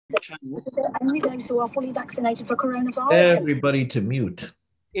channel. Only those who are fully vaccinated for coronavirus. Everybody to mute.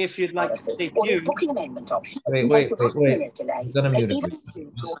 If you'd like to stay Or the tuned, booking amendment option. Wait. I'm gonna mute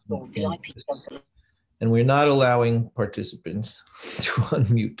it. And we're not allowing participants to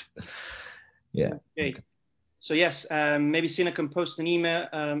unmute. Yeah. okay. So yes, maybe Sina can post an email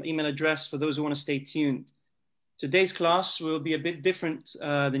address for those who want to stay tuned. Today's class will be a bit different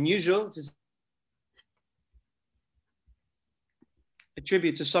than usual. It is a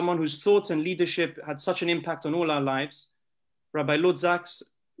tribute to someone whose thought and leadership had such an impact on all our lives. Rabbi Lord Zaks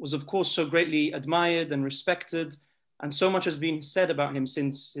was, of course, so greatly admired and respected, and so much has been said about him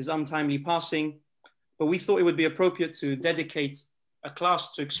since his untimely passing. But we thought it would be appropriate to dedicate a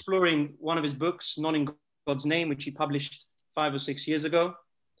class to exploring one of his books, Not in God's Name, which he published 5 or 6 years ago.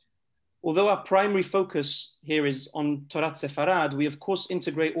 Although our primary focus here is on Torat Sefarad, we of course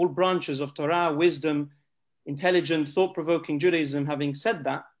integrate all branches of Torah, wisdom, intelligent, thought-provoking Judaism. Having said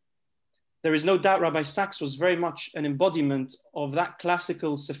that, there is no doubt Rabbi Sacks was very much an embodiment of that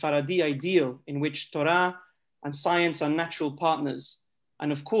classical Sephardi ideal in which Torah and science are natural partners.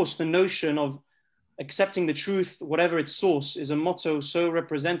 And of course, the notion of accepting the truth, whatever its source, is a motto so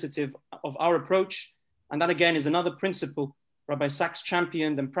representative of our approach. And that again is another principle Rabbi Sacks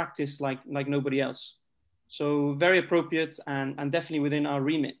championed and practiced like nobody else. So very appropriate and definitely within our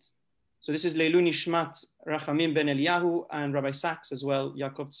remit. So this is Leilu Nishmat Rachamim ben Eliyahu and Rabbi Sacks as well,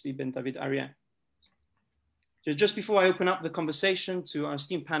 Yaakov Tzvi ben David Aryeh. Just before I open up the conversation to our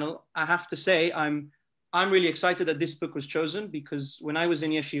esteemed panel, I have to say I'm really excited that this book was chosen, because when I was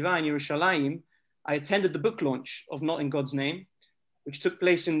in Yeshiva in Yerushalayim, I attended the book launch of Not in God's Name, which took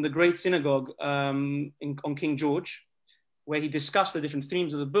place in the great synagogue on King George, where he discussed the different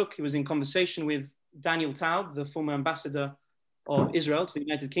themes of the book. He was in conversation with Daniel Taub, the former ambassador of Israel to the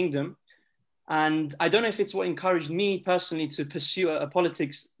United Kingdom. And I don't know if it's what encouraged me personally to pursue a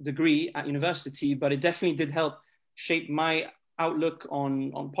politics degree at university, but it definitely did help shape my outlook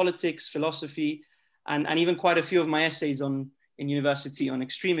on politics, philosophy, and even quite a few of my essays in university on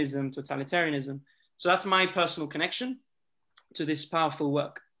extremism, totalitarianism. So that's my personal connection to this powerful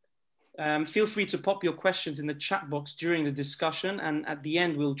work. Feel free to pop your questions in the chat box during the discussion, and at the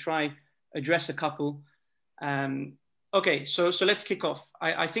end we'll try address a couple. Okay, so let's kick off.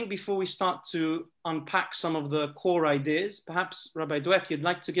 I think before we start to unpack some of the core ideas, perhaps Rabbi Dweck, you'd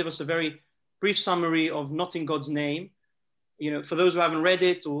like to give us a very brief summary of Not in God's Name. You know, for those who haven't read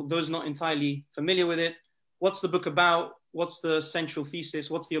it or those not entirely familiar with it, what's the book about? What's the central thesis?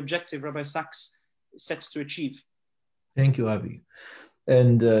 What's the objective Rabbi Sacks sets to achieve? Thank you, Avi.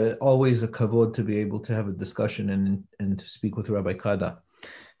 And always a kavod to be able to have a discussion and to speak with Rabbi Kada.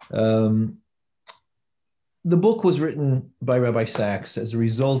 The book was written by Rabbi Sacks as a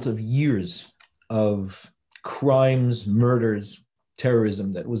result of years of crimes, murders,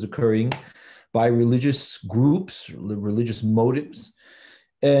 terrorism that was occurring by religious groups, religious motives.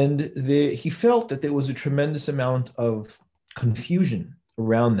 And he felt that there was a tremendous amount of confusion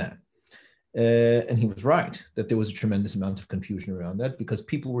around that. And he was right that there was a tremendous amount of confusion around that, because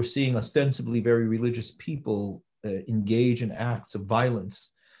people were seeing ostensibly very religious people engage in acts of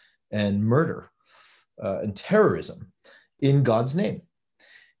violence and murder and terrorism in God's name.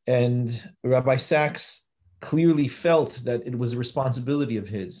 And Rabbi Sacks clearly felt that it was a responsibility of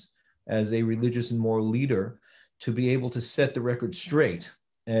his as a religious and moral leader to be able to set the record straight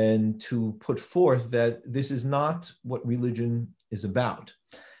and to put forth that this is not what religion is about.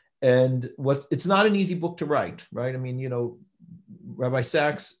 And it's not an easy book to write, right? I mean, you know, Rabbi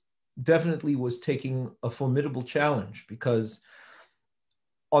Sacks definitely was taking a formidable challenge, because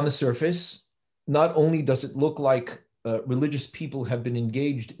on the surface, not only does it look like religious people have been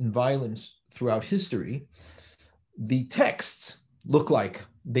engaged in violence throughout history, the texts look like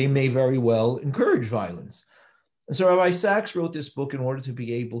they may very well encourage violence. And so Rabbi Sacks wrote this book in order to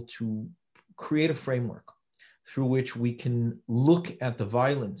be able to create a framework through which we can look at the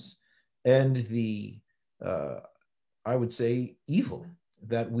violence and the, I would say, evil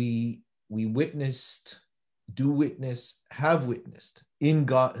that we witnessed, do witness, have witnessed in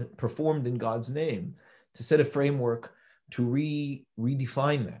God, performed in God's name, to set a framework to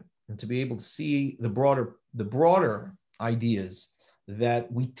redefine that and to be able to see the broader ideas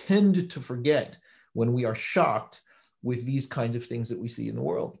that we tend to forget when we are shocked with these kinds of things that we see in the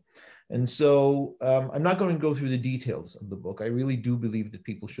world. And so I'm not going to go through the details of the book. I really do believe that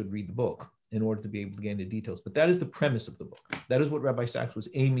people should read the book in order to be able to gain the details. But that is the premise of the book. That is what Rabbi Sacks was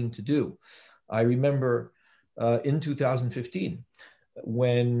aiming to do. I remember in 2015,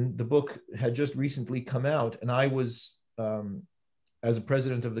 when the book had just recently come out, and I was, as a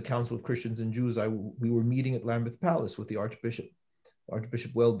president of the Council of Christians and Jews, we were meeting at Lambeth Palace with the Archbishop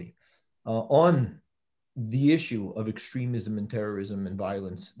Archbishop Welby, on the issue of extremism and terrorism and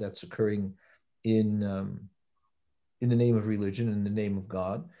violence that's occurring in the name of religion, in the name of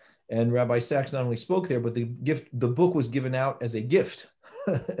God. And Rabbi Sachs not only spoke there, but the book was given out as a gift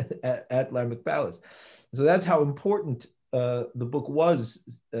at Lambeth Palace. So that's how important the book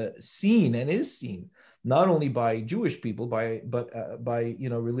was seen and is seen, not only by Jewish people, but by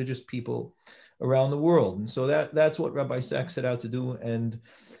religious people around the world. And so that's what Rabbi Sachs set out to do. And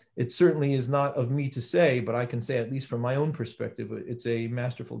it certainly is not of me to say, but I can say, at least from my own perspective, it's a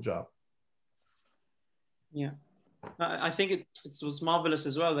masterful job. Yeah. I think it was marvelous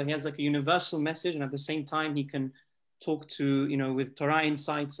as well that he has like a universal message, and at the same time he can talk to, with Torah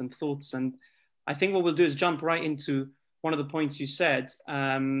insights and thoughts. And I think what we'll do is jump right into one of the points you said.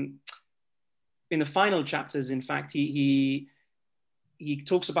 In the final chapters, in fact, he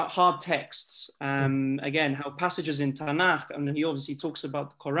talks about hard texts. Again, how passages in Tanakh, and he obviously talks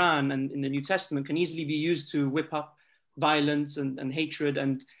about the Quran and in the New Testament, can easily be used to whip up violence and hatred.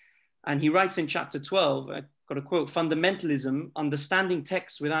 And he writes in chapter 12, got a quote, "Fundamentalism, understanding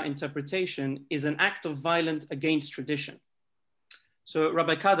texts without interpretation, is an act of violence against tradition." So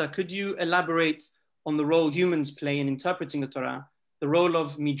Rabbi Kada, could you elaborate on the role humans play in interpreting the Torah, the role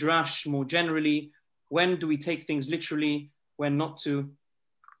of Midrash more generally? When do we take things literally, when not to?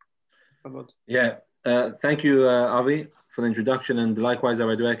 Yeah, thank you, Avi, for the introduction. And likewise,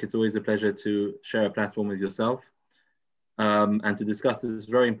 Rabbi Dweck, it's always a pleasure to share a platform with yourself and to discuss this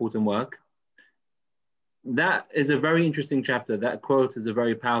very important work. That is a very interesting chapter. That quote is a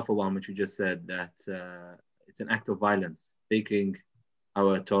very powerful one, which you just said, that it's an act of violence, taking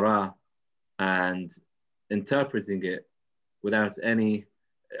our Torah and interpreting it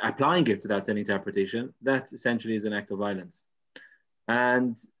applying it without any interpretation. That essentially is an act of violence.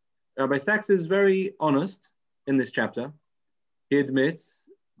 And Rabbi Sachs is very honest in this chapter. He admits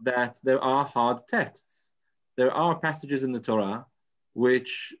that there are hard texts. There are passages in the Torah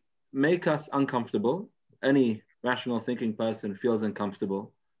which make us uncomfortable. Any rational thinking person feels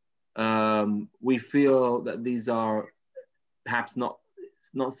uncomfortable. We feel that these are perhaps not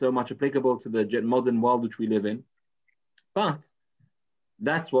so much applicable to the modern world which we live in. But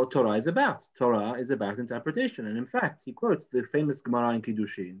that's what Torah is about. Torah is about interpretation. And in fact, he quotes the famous Gemara in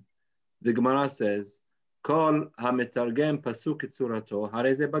Kiddushin. The Gemara says, Kol hametargem pasuk etzurato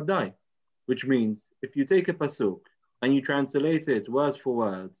hareze badai, which means if you take a pasuk and you translate it word for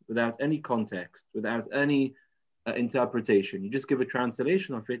word without any context, without any interpretation, you just give a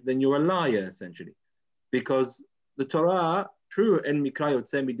translation of it, then you're a liar, essentially. Because the Torah, true, en mikra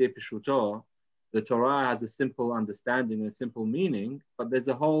yotzeh midei peshuto, the Torah has a simple understanding and a simple meaning, but there's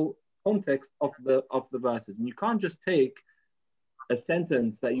a whole context of the verses. And you can't just take a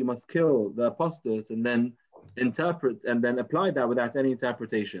sentence that you must kill the apostates and then interpret and then apply that without any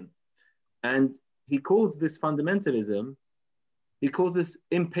interpretation. And he calls this fundamentalism, he calls this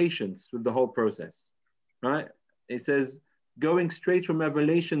impatience with the whole process, right? He says, going straight from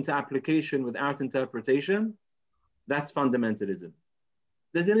revelation to application without interpretation, that's fundamentalism.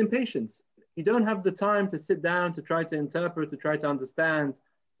 There's an impatience. You don't have the time to sit down, to try to interpret, to try to understand.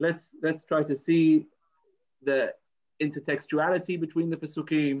 Let's try to see the intertextuality between the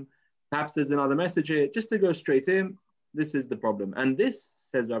Pesukim. Perhaps there's another message here. Just to go straight in, this is the problem. And this,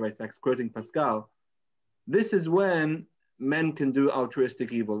 says Rabbi Sachs, quoting Pascal, this is when men can do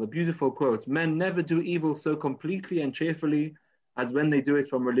altruistic evil. A beautiful quote. Men never do evil so completely and cheerfully as when they do it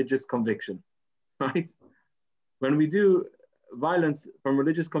from religious conviction, right? When we do violence from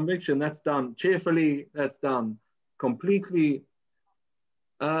religious conviction, that's done cheerfully, that's done completely.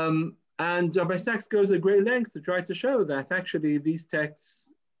 And Rabbi Sachs goes a great length to try to show that actually these texts,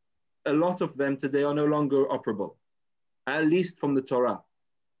 a lot of them today are no longer operable, at least from the Torah.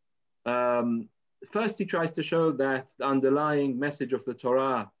 First, he tries to show that the underlying message of the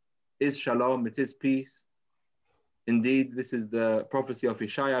Torah is shalom, it is peace. Indeed, this is the prophecy of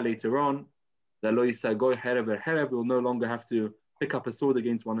Ishaya later on, that lo yisagoy herev herev, will no longer have to pick up a sword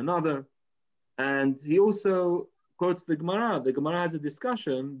against one another. And he also quotes the Gemara. The Gemara has a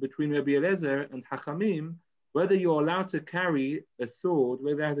discussion between Rabbi Eliezer and Chachamim, whether you're allowed to carry a sword,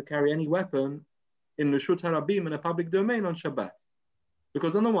 whether you're allowed to carry any weapon in Reshut HaRabim, in a public domain on Shabbat.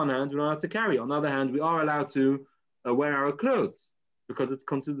 Because on the one hand, we're not allowed to carry. On the other hand, we are allowed to wear our clothes because it's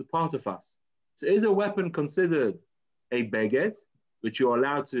considered part of us. So is a weapon considered a beged, which you're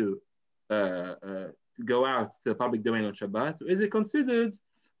allowed to go out to the public domain on Shabbat? Or is it considered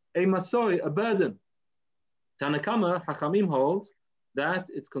a masoi, a burden? Tanakama, Hachamim hold that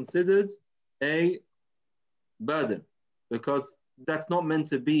it's considered a burden because that's not meant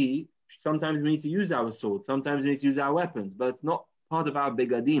to be. Sometimes we need to use our swords, sometimes we need to use our weapons, but it's not part of our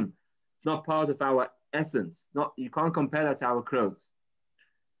begadim. It's not part of our essence. You can't compare that to our clothes.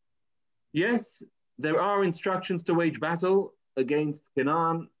 Yes, there are instructions to wage battle against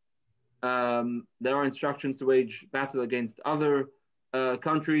Canaan. There are instructions to wage battle against other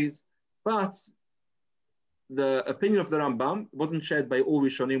countries, but the opinion of the Rambam wasn't shared by all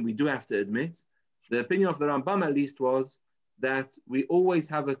Rishonim, we do have to admit. The opinion of the Rambam at least was that we always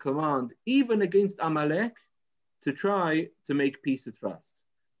have a command, even against Amalek, to try to make peace at first.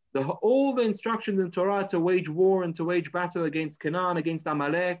 All the instructions in Torah to wage war and to wage battle against Canaan, against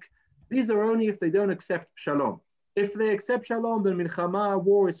Amalek, these are only if they don't accept shalom. If they accept shalom, then milchama,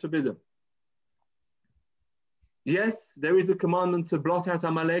 war, is forbidden. Yes, there is a commandment to blot out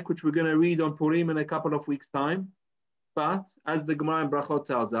Amalek, which we're going to read on Purim in a couple of weeks' time. But as the Gemara in Brachot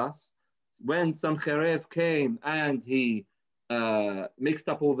tells us, when Sancherev came and he mixed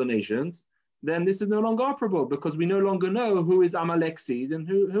up all the nations, then this is no longer operable because we no longer know who is Amalek seed and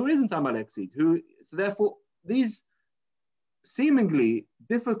who isn't Amalek seed. So therefore, these seemingly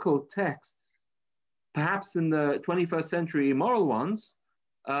difficult texts, perhaps in the 21st century immoral ones,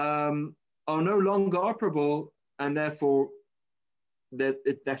 are no longer operable, and therefore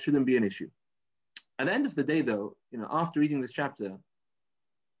that shouldn't be an issue. At the end of the day, though, after reading this chapter,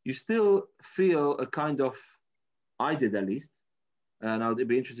 you still feel a kind of, I did at least, and I'll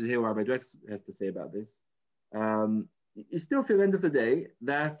be interested to hear what Rabbi Dweck has to say about this. You still feel at the end of the day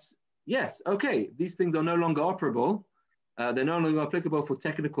that, yes, okay, these things are no longer operable. They're no longer applicable for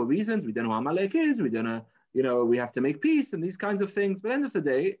technical reasons. We don't know who Amalek is. We don't know, we have to make peace and these kinds of things. But at the end of the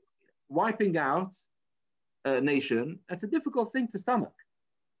day, wiping out a nation, that's a difficult thing to stomach.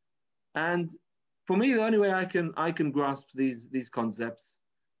 And for me, the only way I can grasp these concepts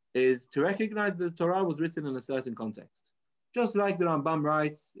is to recognize that the Torah was written in a certain context. Just like the Rambam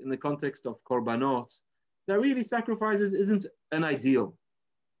writes in the context of korbanot, that really sacrifices isn't an ideal.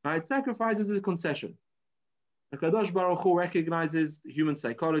 Right? Sacrifices is a concession. The Kadosh Baruch Hu recognizes human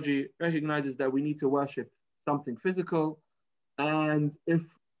psychology, recognizes that we need to worship something physical, and if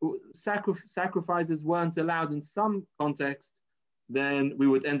sacrifices weren't allowed in some context, then we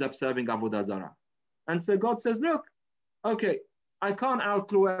would end up serving Avodah Zarah. And so God says, look, okay, I can't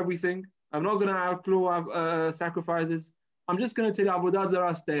outlaw everything. I'm not going to outlaw sacrifices. I'm just going to tell Avodah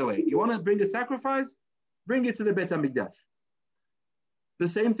Zarah, stay away. You want to bring a sacrifice? Bring it to the Beit HaMikdash. The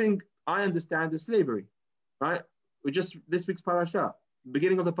same thing I understand is slavery, right? We just, this week's parasha,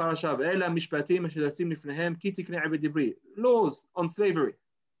 beginning of the parasha, laws on slavery.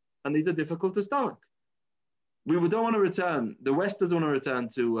 And these are difficult to stomach. We don't want to return, the West doesn't want to return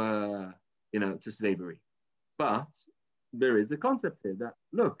to slavery. But there is a concept here that,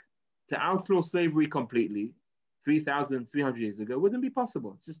 look, to outlaw slavery completely 3,300 years ago wouldn't be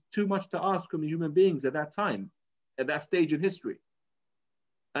possible. It's just too much to ask from human beings at that time, at that stage in history.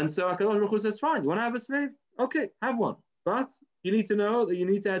 And so HaKadosh Baruch Hu says, fine, you want to have a slave? Okay, have one. But you need to know that you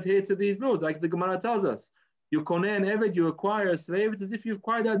need to adhere to these laws, like the Gemara tells us. You koneh an eved, you acquire a slave, it's as if you've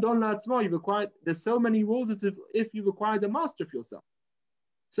acquired adon la'atzmo, you've acquired, there's so many rules, it's as if you've acquired a master for yourself.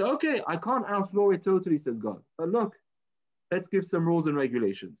 So, okay, I can't outlaw it totally, says God. But look, let's give some rules and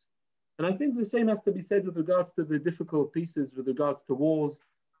regulations. And I think the same has to be said with regards to the difficult pieces, with regards to wars,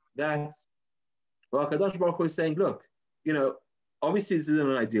 that, well, Kadosh Baruch Hu is saying, look, obviously this isn't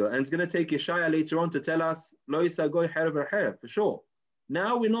an ideal, and it's going to take Yeshaya later on to tell us, Lo yisagoy herav herav, for sure.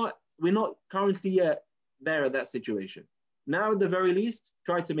 Now we're not currently yet there at that situation. Now, at the very least,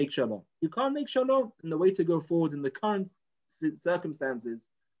 try to make shalom. You can't make shalom, and the way to go forward in the current circumstances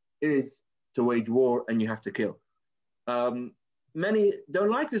is to wage war, and you have to kill. Many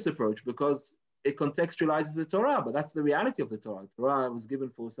don't like this approach because it contextualizes the Torah, but that's the reality of the Torah. The Torah was given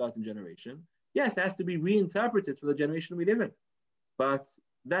for a certain generation. Yes, it has to be reinterpreted for the generation we live in. But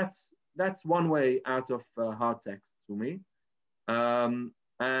that's one way out of hard texts for me.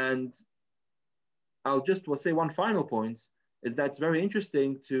 And I'll just say one final point, is that it's very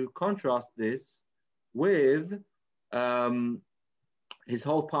interesting to contrast this with his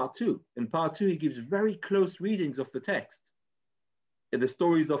whole part 2. In part 2, he gives very close readings of the text. The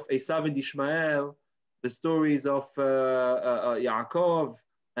stories of Esav and Ishmael, the stories of Yaakov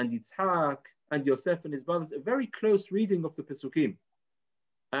and Yitzhak and Yosef and his brothers, a very close reading of the Pesukim.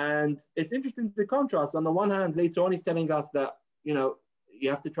 And it's interesting to contrast. On the one hand, later on, he's telling us that, you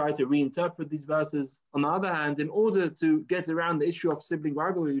have to try to reinterpret these verses. On the other hand, in order to get around the issue of sibling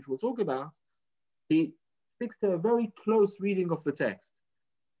rivalry, which we'll talk about, he sticks to a very close reading of the text.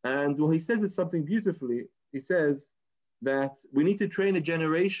 And what he says is something beautifully. He says that we need to train a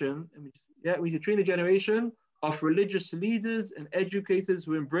generation, we need to train a generation of religious leaders and educators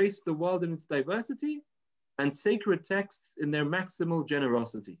who embrace the world in its diversity and sacred texts in their maximal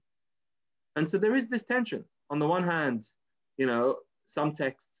generosity. And so there is this tension. On the one hand, some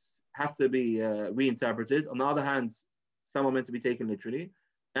texts have to be reinterpreted. On the other hand, some are meant to be taken literally.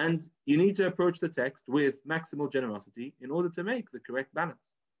 And you need to approach the text with maximal generosity in order to make the correct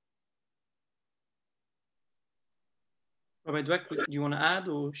balance. Rabbi Dweck, do you want to add,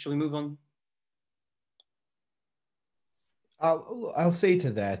 or shall we move on? I'll say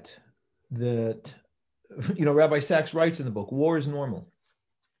to that, Rabbi Sachs writes in the book, war is normal.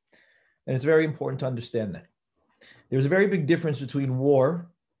 And it's very important to understand that. There's a very big difference between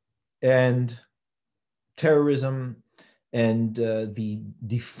war and terrorism and the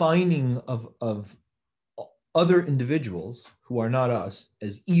defining of other individuals who are not us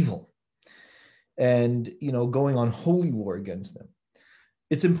as evil and, going on holy war against them.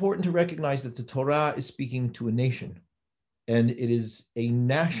 It's important to recognize that the Torah is speaking to a nation, and it is a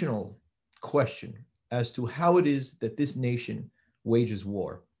national question as to how it is that this nation wages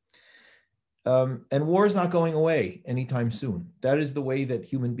war. And war is not going away anytime soon. That is the way that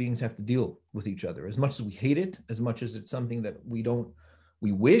human beings have to deal with each other. As much as we hate it, as much as it's something that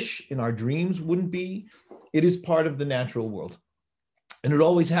we wish in our dreams wouldn't be, it is part of the natural world. And it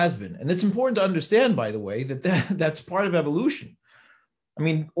always has been. And it's important to understand, by the way, that's part of evolution. I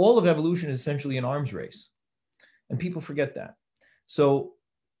mean, all of evolution is essentially an arms race. And people forget that. So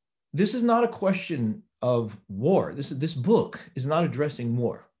this is not a question of war. This book is not addressing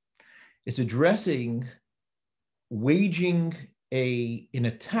war. It's addressing waging an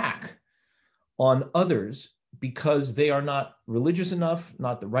attack on others because they are not religious enough,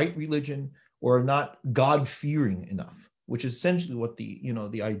 not the right religion, or not God-fearing enough, which is essentially what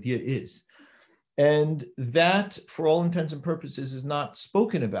the idea is. And that, for all intents and purposes, is not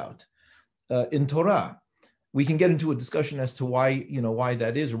spoken about in Torah. We can get into a discussion as to why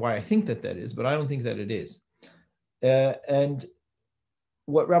that is, or why I think that is, but I don't think that it is. And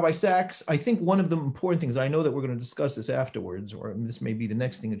what Rabbi Sachs, I think one of the important things, I know that we're going to discuss this afterwards, or this may be the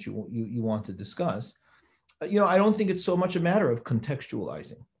next thing that you want to discuss. I don't think it's so much a matter of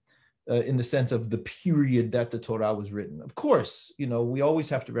contextualizing in the sense of the period that the Torah was written. Of course, we always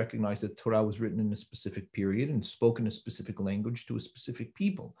have to recognize that Torah was written in a specific period and spoken a specific language to a specific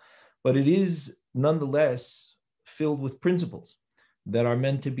people. But it is nonetheless filled with principles that are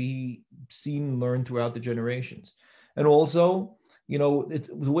meant to be seen and learned throughout the generations. And also,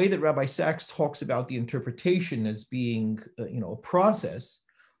 the way that Rabbi Sachs talks about the interpretation as being, a process,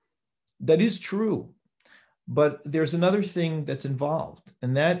 that is true. But there's another thing that's involved,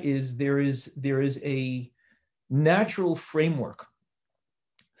 and that is there is a natural framework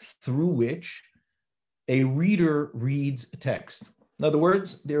through which a reader reads a text. In other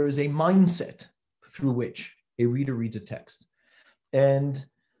words, there is a mindset through which a reader reads a text. And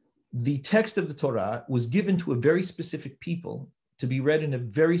the text of the Torah was given to a very specific people to be read in a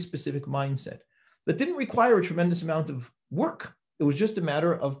very specific mindset that didn't require a tremendous amount of work. It was just a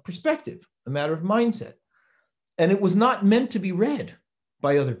matter of perspective, a matter of mindset. And it was not meant to be read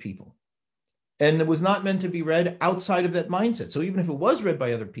by other people. And it was not meant to be read outside of that mindset. So even if it was read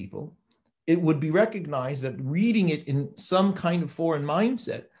by other people, it would be recognized that reading it in some kind of foreign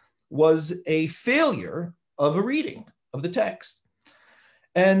mindset was a failure of a reading of the text.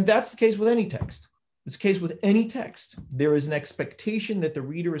 And that's the case with any text. It's the case with any text. There is an expectation that the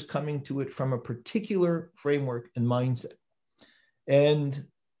reader is coming to it from a particular framework and mindset. And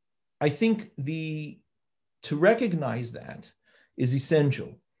I think to recognize that is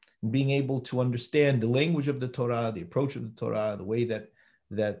essential. Being able to understand the language of the Torah, the approach of the Torah, the way that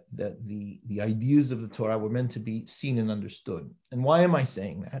the ideas of the Torah were meant to be seen and understood. And why am I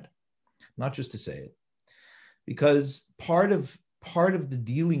saying that? Not just to say it, because part of the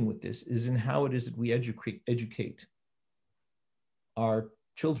dealing with this is in how it is that we educate our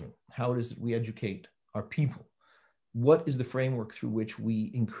children, how it is that we educate our people. What is the framework through which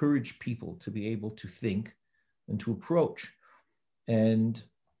we encourage people to be able to think and to approach? And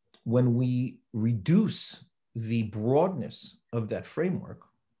when we reduce the broadness of that framework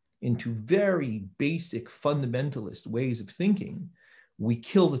into very basic fundamentalist ways of thinking, we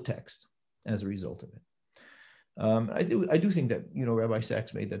kill the text as a result of it. I do think that Rabbi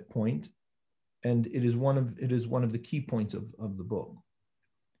Sachs made that point, and it is one of the key points of the book.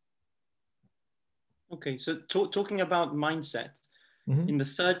 Okay, so talking about mindset, in the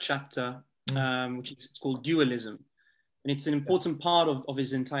third chapter, which is called dualism, and it's an important part of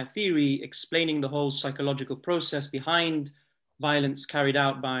his entire theory, explaining the whole psychological process behind violence carried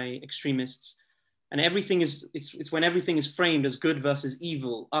out by extremists. And it's when everything is framed as good versus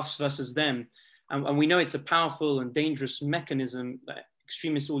evil, us versus them. And we know it's a powerful and dangerous mechanism that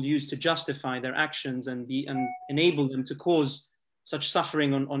extremists all use to justify their actions and enable them to cause such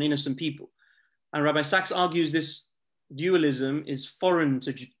suffering on innocent people. And Rabbi Sachs argues this dualism is foreign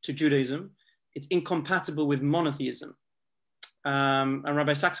to Judaism. It's incompatible with monotheism. And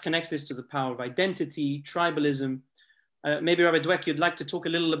Rabbi Sachs connects this to the power of identity, tribalism. Maybe Rabbi Dweck, you'd like to talk a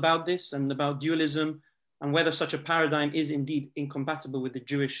little about this and about dualism and whether such a paradigm is indeed incompatible with the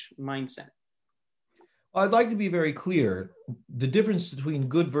Jewish mindset. I'd like to be very clear. The difference between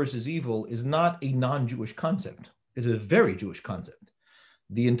good versus evil is not a non-Jewish concept. It's a very Jewish concept.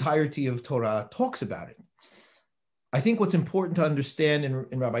 The entirety of Torah talks about it. I think what's important to understand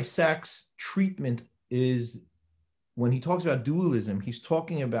in Rabbi Sachs' treatment is when he talks about dualism, he's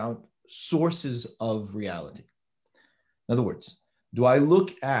talking about sources of reality. In other words, do I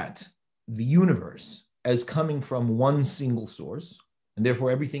look at the universe as coming from one single source, and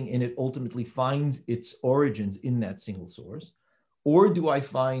therefore everything in it ultimately finds its origins in that single source? Or do I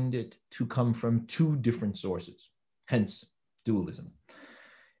find it to come from two different sources? Hence, dualism.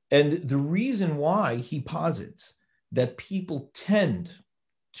 And the reason why he posits that people tend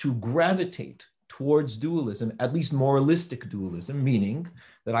to gravitate towards dualism, at least moralistic dualism, meaning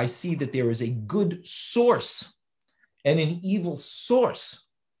that I see that there is a good source and an evil source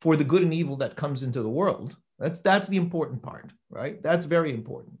for the good and evil that comes into the world. That's the important part, right? That's very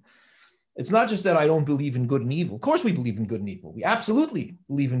important. It's not just that I don't believe in good and evil. Of course we believe in good and evil. We absolutely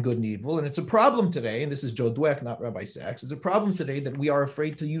believe in good and evil. And it's a problem today, and this is Joe Dweck, not Rabbi Sachs, it's a problem today that we are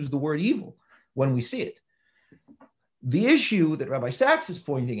afraid to use the word evil when we see it. The issue that Rabbi Sachs is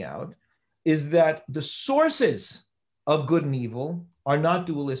pointing out is that the sources of good and evil are not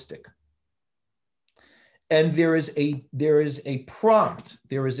dualistic. And there is a prompt,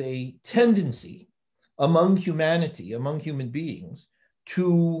 there is a tendency among humanity, among human beings,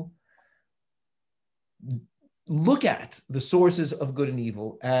 to look at the sources of good and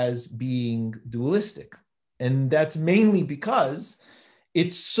evil as being dualistic. And that's mainly because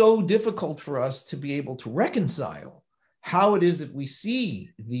it's so difficult for us to be able to reconcile how it is that we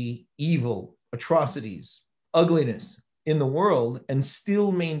see the evil, atrocities, ugliness in the world and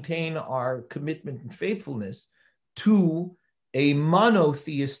still maintain our commitment and faithfulness to a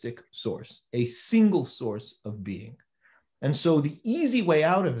monotheistic source, a single source of being. And so the easy way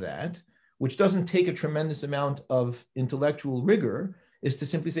out of that, which doesn't take a tremendous amount of intellectual rigor, is to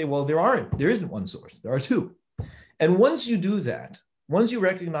simply say, well, there isn't one source, there are two. And once you do that, once you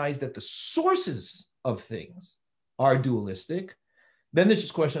recognize that the sources of things are dualistic, then there's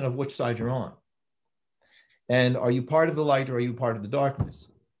just a question of which side you're on. And are you part of the light or are you part of the darkness?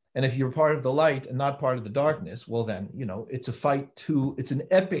 And if you're part of the light and not part of the darkness, well then, it's a fight it's an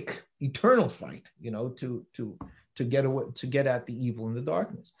epic, eternal fight, to get at the evil and the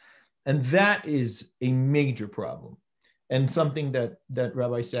darkness. And that is a major problem and something that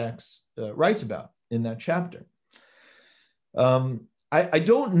Rabbi Sachs writes about in that chapter. I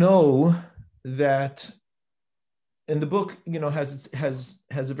don't know that, and the book,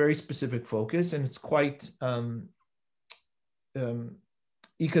 has a very specific focus, and it's quite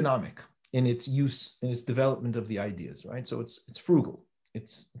economic in its use, in its development of the ideas, right? So it's frugal,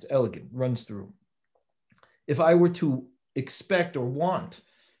 it's elegant, runs through. If I were to expect or want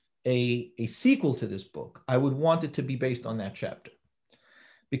a sequel to this book, I would want it to be based on that chapter,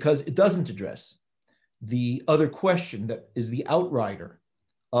 because it doesn't address the other question that is the outrider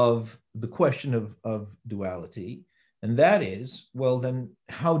of the question of duality. And that is, well, then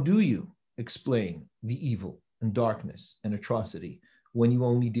how do you explain the evil and darkness and atrocity when you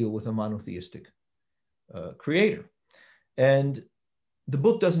only deal with a monotheistic creator? And the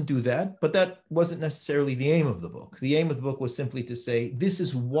book doesn't do that, but that wasn't necessarily the aim of the book. The aim of the book was simply to say, this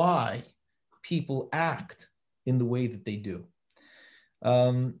is why people act in the way that they do.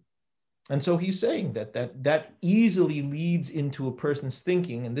 And so he's saying that easily leads into a person's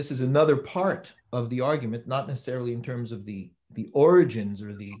thinking, and this is another part of the argument, not necessarily in terms of the origins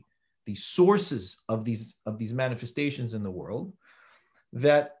or the sources of these manifestations in the world,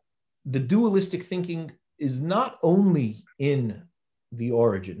 that the dualistic thinking is not only in the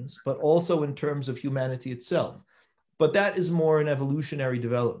origins, but also in terms of humanity itself. But that is more an evolutionary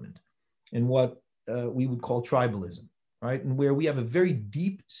development in what we would call tribalism, right? And where we have a very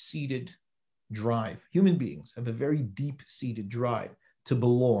deep-seated drive. Human beings have a very deep-seated drive to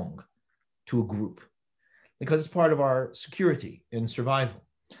belong to a group because it's part of our security and survival.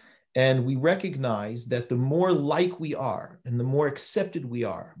 And we recognize that the more like we are and the more accepted we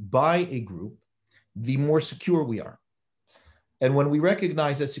are by a group, the more secure we are. And when we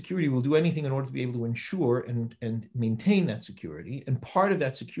recognize that security, we'll do anything in order to be able to ensure and maintain that security. And part of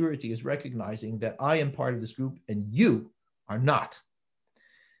that security is recognizing that I am part of this group and you are not.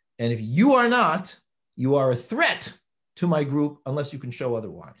 And if you are not, you are a threat to my group unless you can show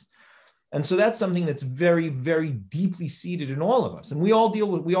otherwise. And so that's something that's very, very deeply seated in all of us. And we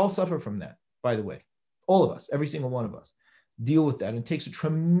all suffer from that, by the way. All of us, every single one of us, deal with that. And it takes a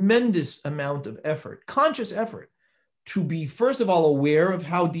tremendous amount of effort, conscious effort, to be, first of all, aware of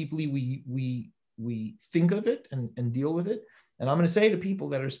how deeply we think of it and deal with it. And I'm going to say to people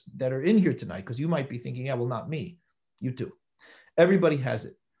that are in here tonight, because you might be thinking, yeah, well, not me, you too. Everybody has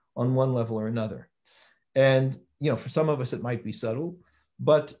it on one level or another. And, for some of us, it might be subtle,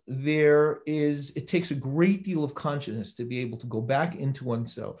 but it takes a great deal of consciousness to be able to go back into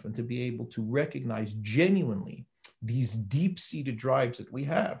oneself and to be able to recognize genuinely these deep-seated drives that we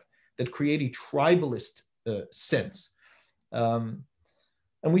have that create a tribalist sense. And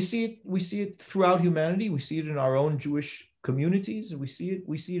we see it throughout humanity. We see it in our own Jewish communities, and we see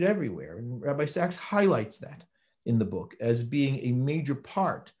it everywhere. And Rabbi Sachs highlights that in the book as being a major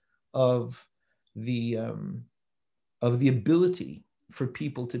part of the ability for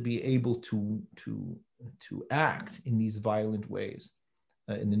people to be able to act in these violent ways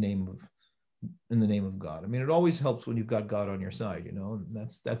in the name of God. I mean, it always helps when you've got God on your side, and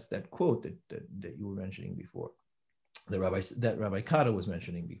that's that quote that you were mentioning before, that Rabbi Kada was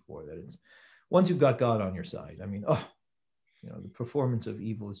mentioning before, that it's once you've got God on your side, I mean, the performance of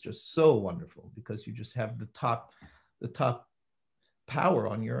evil is just so wonderful because you just have the top power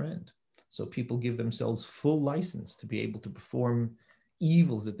on your end. So people give themselves full license to be able to perform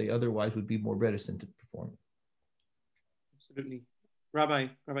evils that they otherwise would be more reticent to perform. Absolutely. Rabbi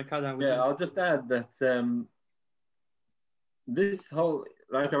Kada. Yeah, I'll just add that this whole,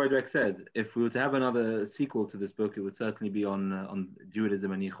 like Rabbi Dweck said, if we were to have another sequel to this book, it would certainly be on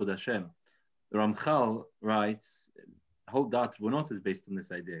Judaism and Yichud Hashem. The Ramchal writes, whole Tebunot is based on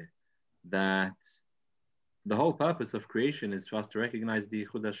this idea that the whole purpose of creation is for us to recognize the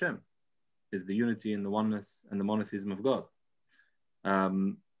Yichud Hashem, is the unity and the oneness and the monotheism of God.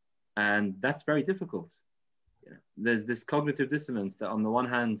 And that's very difficult. There's this cognitive dissonance that on the one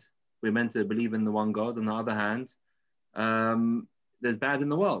hand, we're meant to believe in the one God, on the other hand, there's bad in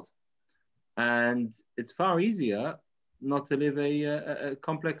the world. And it's far easier not to live a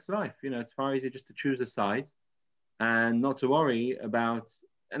complex life. It's far easier just to choose a side and not to worry about,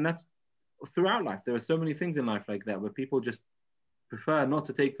 and that's throughout life. There are so many things in life like that where people just prefer not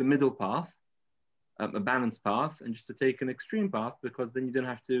to take the middle path, a balanced path, and just to take an extreme path because then you don't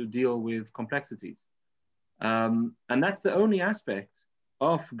have to deal with complexities. And that's the only aspect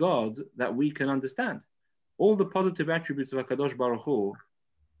of God that we can understand. All the positive attributes of HaKadosh Baruch Hu,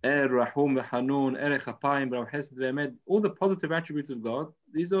 Rahum, Hanun, Chapayim, Hesed, Ve'emed, all the positive attributes of God,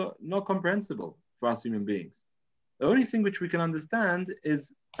 these are not comprehensible for us human beings. The only thing which we can understand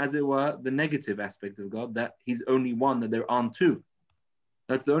is, as it were, the negative aspect of God, that He's only one, that there aren't two.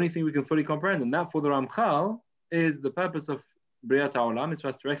 That's the only thing we can fully comprehend. And that for the Ramchal is the purpose of B'riat HaOlam, is for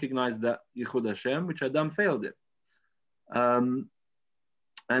us to recognize that Yichud Hashem, which Adam failed in.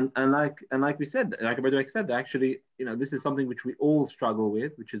 And like we said, like Rabbi Dweck said, actually, this is something which we all struggle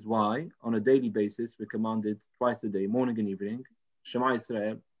with, which is why on a daily basis we're commanded twice a day, morning and evening, Shema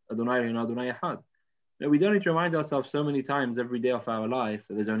Yisrael, Adonai Eloheinu Adonai Echad. We don't need to remind ourselves so many times every day of our life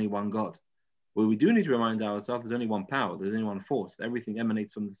that there's only one God. Well, we do need to remind ourselves there's only one power, there's only one force. Everything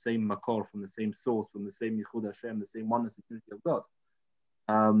emanates from the same makor, from the same source, from the same Yichud Hashem, the same oneness and unity of God.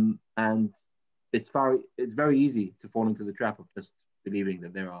 And it's very easy to fall into the trap of just believing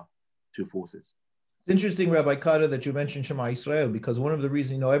that there are two forces. It's interesting, Rabbi Kada, that you mentioned Shema Yisrael, because one of the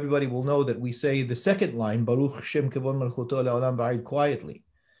reasons, everybody will know that we say the second line, Baruch Hashem Kevon Malchuto Le'olam Ba'id, quietly.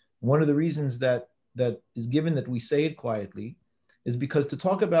 One of the reasons that is given that we say it quietly is because to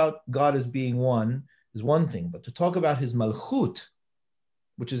talk about God as being one is one thing, but to talk about his malchut,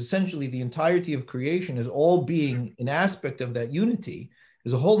 which is essentially the entirety of creation, as all being an aspect of that unity,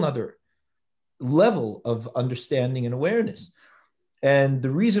 is a whole nother level of understanding and awareness. And the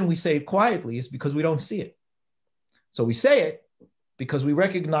reason we say it quietly is because we don't see it. So we say it because we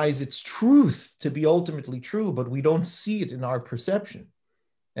recognize its truth to be ultimately true, but we don't see it in our perception.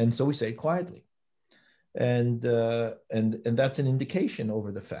 And so we say it quietly. And that's an indication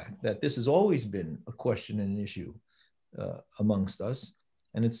over the fact that this has always been a question and an issue amongst us,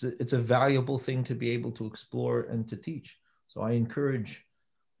 and it's a valuable thing to be able to explore and to teach. So I encourage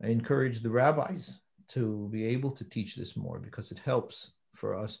the rabbis to be able to teach this more, because it helps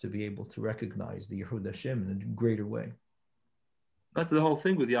for us to be able to recognize the Yichud Hashem in a greater way. That's the whole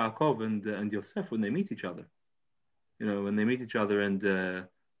thing with Yaakov and Yosef when they meet each other. When they meet each other and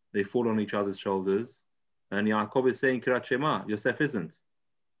they fall on each other's shoulders. And Yaakov is saying Kirat Shema, Yosef isn't.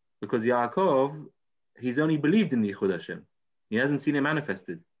 Because Yaakov, he's only believed in the Yichud Hashem. He hasn't seen it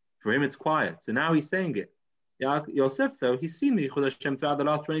manifested. For him, it's quiet. So now he's saying it. Yosef, though, he's seen the Yichud Hashem throughout the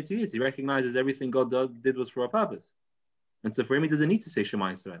last 22 years. He recognizes everything God did was for a purpose. And so for him, he doesn't need to say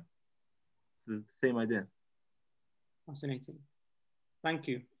Shema Yisrael. So it's the same idea. Fascinating. Thank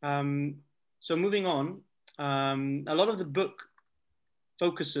you. So moving on, a lot of the book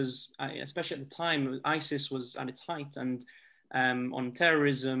focuses, especially at the time, ISIS was at its height, and on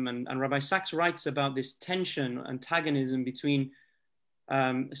terrorism. And Rabbi Sachs writes about this tension, antagonism between,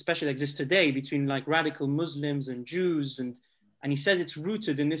 especially that exists today, between like radical Muslims and Jews. And he says it's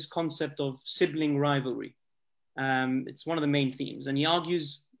rooted in this concept of sibling rivalry. It's one of the main themes. And he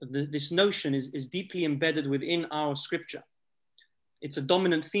argues this notion is deeply embedded within our scripture. It's a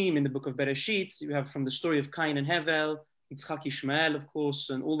dominant theme in the book of Bereshit. You have from the story of Cain and Hevel, Yitzchak Ishmael, of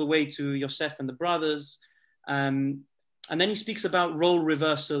course, and all the way to Yosef and the brothers. And then he speaks about role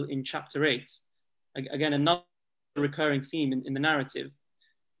reversal in chapter 8. Again, another recurring theme in the narrative.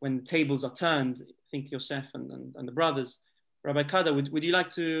 When the tables are turned, think Yosef and the brothers. Rabbi Kada, would you like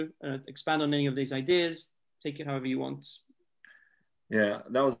to expand on any of these ideas? Take it however you want. Yeah,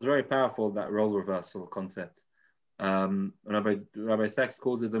 that was very powerful, that role reversal concept. Rabbi Sachs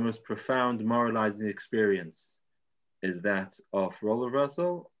calls it the most profound moralizing experience is that of role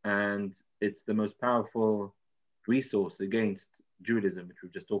reversal, and it's the most powerful resource against Judaism, which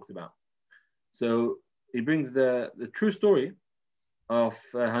we've just talked about. So he brings the true story of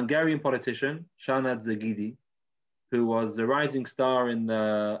a Hungarian politician, Shanad Zagidi, who was a rising star in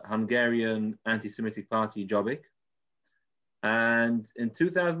the Hungarian anti-Semitic party, Jobbik. And in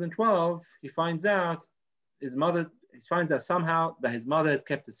 2012, he finds out somehow that his mother had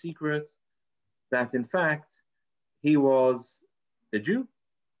kept a secret, that in fact, he was a Jew.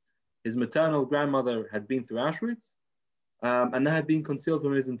 His maternal grandmother had been through Auschwitz, and that had been concealed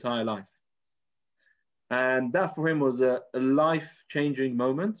from his entire life. And that for him was a life-changing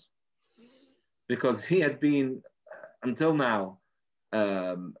moment, because he had been, until now,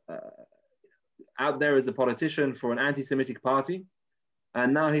 out there as a politician for an anti-Semitic party,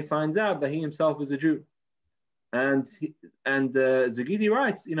 and now he finds out that he himself is a Jew. And Zagidi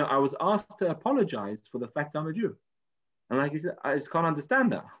writes, I was asked to apologize for the fact I'm a Jew. And like he said, I just can't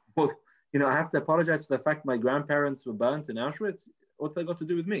understand that. Well, I have to apologize for the fact my grandparents were burnt in Auschwitz. What's that got to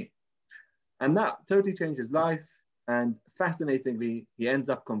do with me? And that totally changed his life. And fascinatingly, he ends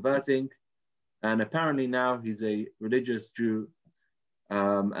up converting. And apparently now he's a religious Jew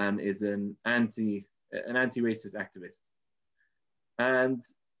and is an anti-racist activist. And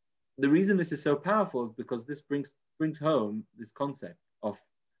the reason this is so powerful is because this brings home this concept of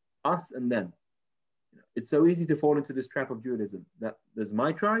us and them. It's so easy to fall into this trap of Judaism, that there's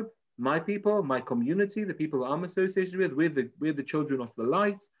my tribe, my people, my community, the people I'm associated with, we're the children of the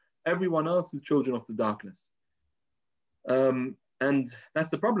light, everyone else is children of the darkness. And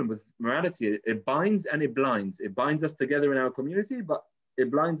that's the problem with morality. It binds and it blinds. It binds us together in our community, but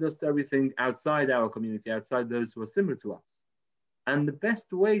it blinds us to everything outside our community, outside those who are similar to us. And the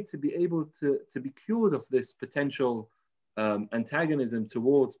best way to be able to be cured of this potential antagonism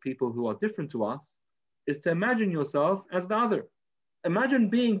towards people who are different to us is to imagine yourself as the other. Imagine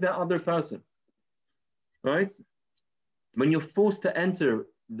being the other person, right? When you're forced to enter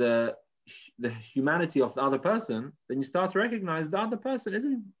the humanity of the other person, then you start to recognize the other person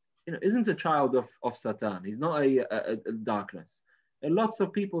isn't a child of Satan. He's not a darkness. And lots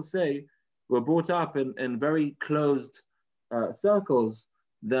of people say were brought up in very closed circles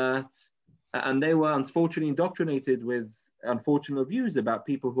and they were unfortunately indoctrinated with unfortunate views about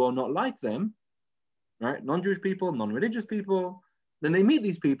people who are not like them, right? Non-Jewish people, non-religious people. Then they meet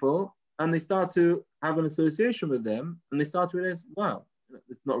these people and they start to have an association with them, and they start to realize, wow,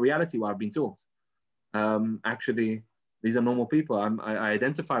 it's not reality what I've been taught. Actually, these are normal people. I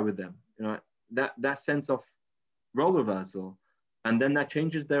identify with them. That sense of role reversal, and then that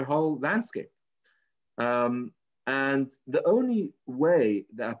changes their whole landscape. And the only way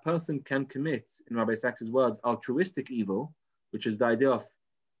that a person can commit, in Rabbi Sachs's words, altruistic evil, which is the idea of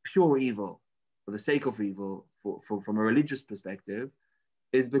pure evil for the sake of evil, from a religious perspective,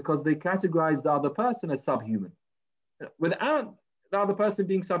 is because they categorize the other person as subhuman. Without the other person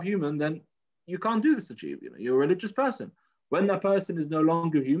being subhuman, then you can't do such evil. You're a religious person. When that person is no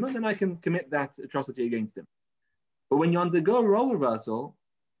longer human, then I can commit that atrocity against him. But when you undergo role reversal,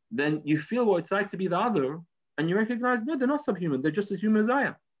 then you feel what it's like to be the other, and you recognize, no, they're not subhuman. They're just as human as I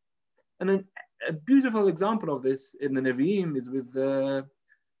am. And then a beautiful example of this in the Nevi'im is with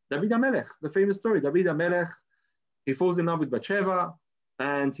David HaMelech, the famous story. David HaMelech, he falls in love with Bathsheba,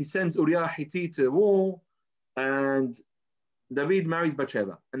 and he sends Uriah Hittite to war, and David marries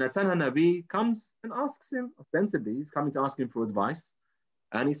Bathsheba. And Natan HaNavi comes and asks him, ostensibly, he's coming to ask him for advice.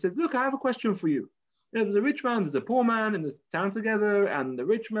 And he says, look, I have a question for you. There's a rich man, there's a poor man in this town together, and the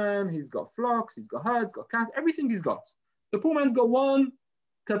rich man, he's got flocks, he's got herds, got cats, everything he's got. The poor man's got one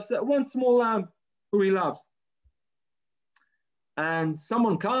small lamb who he loves. And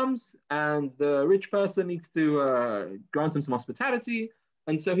someone comes, and the rich person needs to grant him some hospitality,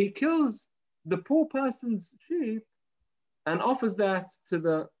 and so he kills the poor person's sheep and offers that to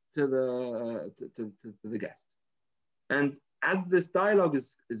the guest. And as this dialogue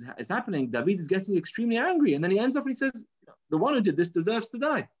is happening, David is getting extremely angry, and then he ends up and he says, the one who did this deserves to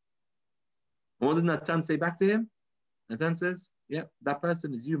die. And what does Natan say back to him? Natan says, yeah, that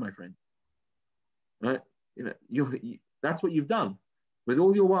person is you, my friend. Right? That's what you've done. With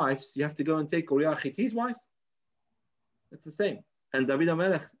all your wives, you have to go and take Uriah Chitti's wife. It's the same. And David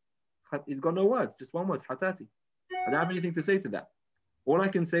HaMelech, he's got no words, just one word, hatati. I don't have anything to say to that. All I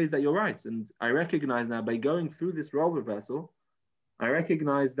can say is that you're right. And I recognize now, by going through this role reversal, I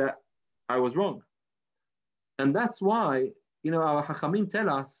recognize that I was wrong. And that's why, our Chachamim tell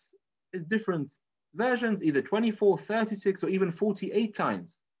us is different versions, either 24, 36, or even 48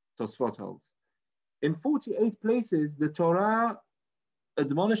 times, Tosfot holds. In 48 places, the Torah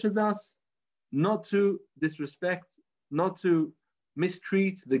admonishes us not to disrespect, not to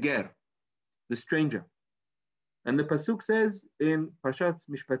mistreat the ger, the stranger. And the Pasuk says in Parashat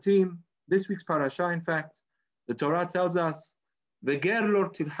Mishpatim, this week's parasha, in fact, the Torah tells us, "V'ger lo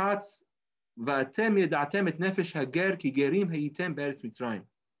tirhatz, v'atem yeda'atem et nefesh hager ki gerim hayitem be'eretz Mitzrayim."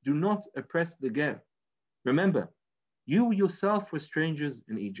 Do not oppress the ger. Remember, you yourself were strangers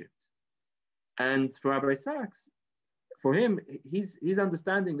in Egypt. And for Rabbi Sachs, for him, he's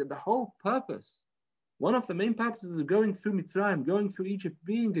understanding that the whole purpose, one of the main purposes of going through Mitzrayim, going through Egypt,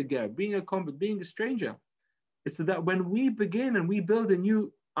 being a ger, being a convert, being a stranger, is so that when we begin and we build a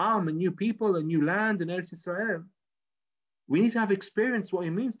new arm, a new people, a new land in Eretz Israel, we need to have experienced what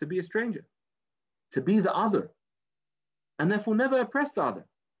it means to be a stranger, to be the other, and therefore never oppress the other.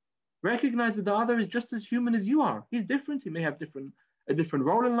 Recognize that the other is just as human as you are. He's different. He may have a different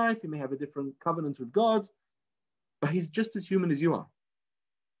role in life. He may have a different covenant with God, but he's just as human as you are.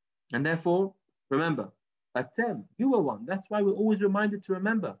 And therefore, remember, Atem, you are one. That's why we're always reminded to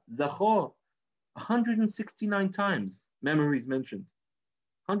remember. Zachor, 169 times memory is mentioned.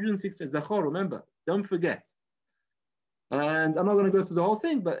 160, Zachor, remember, don't forget. And I'm not going to go through the whole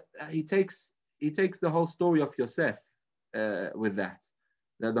thing, but he takes the whole story of Yosef with that.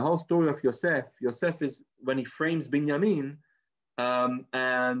 Now, the whole story of Yosef is when he frames Binyamin,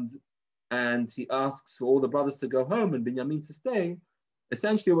 and he asks for all the brothers to go home and Binyamin to stay.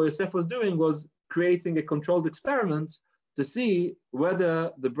 Essentially, what Yosef was doing was creating a controlled experiment to see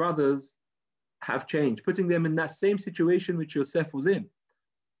whether the brothers have changed, putting them in that same situation which Yosef was in.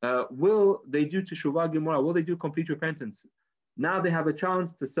 Will they do teshuvah gemara? Will they do complete repentance? Now they have a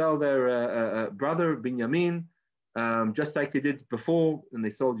chance to sell their brother Binyamin, just like they did before when they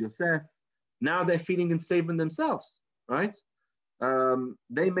sold Yosef. Now they're feeling enslavement themselves, right?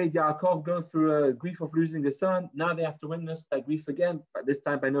 They made Yaakov go through a grief of losing a son. Now they have to witness that grief again, but this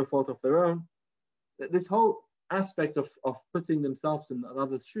time by no fault of their own. This whole aspect of putting themselves in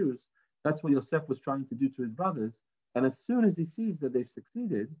others' shoes, that's what Yosef was trying to do to his brothers. And as soon as he sees that they've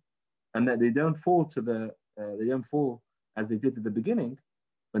succeeded and that they don't fall as they did at the beginning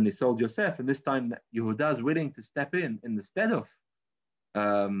when they sold Yosef, and this time Yehuda is willing to step in the stead of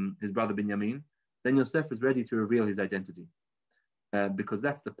his brother Binyamin, then Yosef is ready to reveal his identity. Because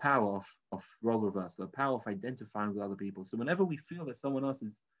that's the power of role reversal, the power of identifying with other people. So whenever we feel that someone else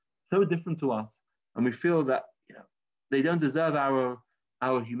is so different to us, and we feel that they don't deserve our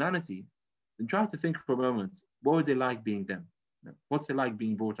humanity, then try to think for a moment, what would they like being them? What's it like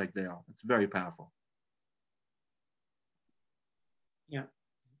being brought like they are? It's very powerful. Yeah.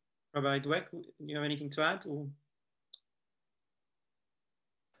 Rabbi Dweck, do you have anything to add? Or?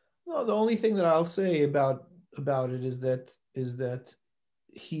 No, the only thing that I'll say about it is that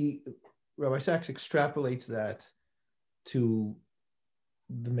Rabbi Sachs extrapolates that to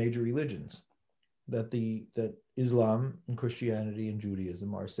the major religions, that Islam and Christianity and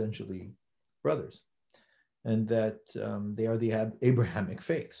Judaism are essentially brothers, and that they are the Abrahamic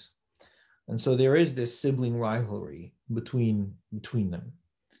faiths. And so there is this sibling rivalry between them,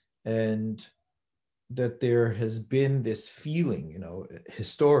 and that there has been this feeling,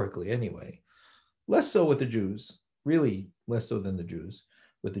 historically anyway, less so with the Jews, really less so than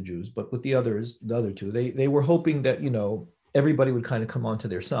with the Jews, but with the other two, they were hoping that, everybody would kind of come onto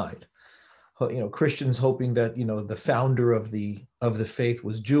their side. Christians hoping that, the founder of the faith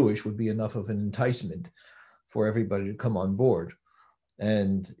was Jewish would be enough of an enticement for everybody to come on board.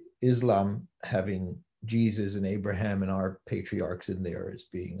 And Islam having Jesus and Abraham and our patriarchs in there as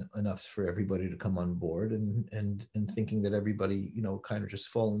being enough for everybody to come on board, and thinking that everybody, you know, kind of just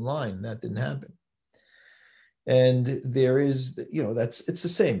fall in line. That didn't happen. And there is, you know, it's the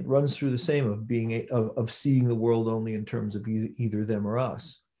same. It runs through the same of being of seeing the world only in terms of either them or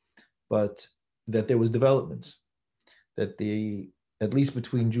us, but that there was developments, that at least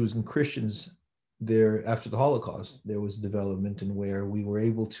between Jews and Christians there after the Holocaust, there was development in where we were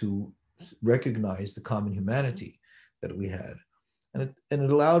able to recognize the common humanity that we had, and it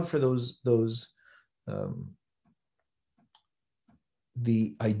allowed for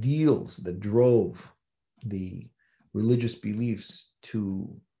the ideals that drove the religious beliefs to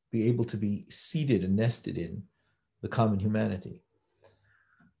be able to be seated and nested in the common humanity.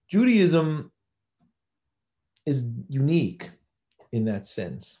 Judaism is unique in that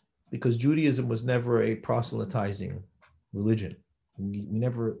sense because Judaism was never a proselytizing religion. We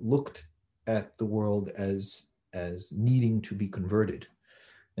never looked at the world as needing to be converted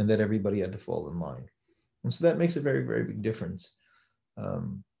and that everybody had to fall in line. And so that makes a very, very big difference,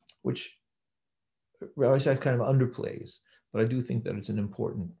 which Rabbi Sachs kind of underplays, but I do think that it's an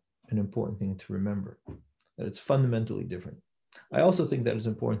important thing to remember, that it's fundamentally different. I also think that it's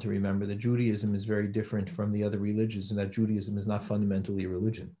important to remember that Judaism is very different from the other religions, and that Judaism is not fundamentally a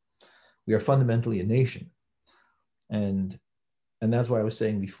religion. We are fundamentally a nation. And that's why I was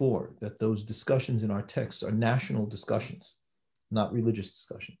saying before that those discussions in our texts are national discussions, not religious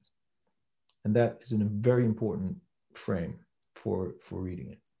discussions. And that is a very important frame for reading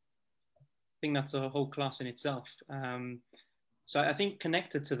it. I think that's a whole class in itself. So I think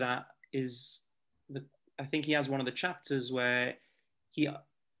connected to that is, I think he has one of the chapters where he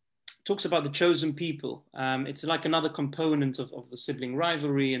talks about the chosen people. It's like another component of the sibling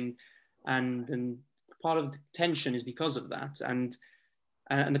rivalry, and part of the tension is because of that. And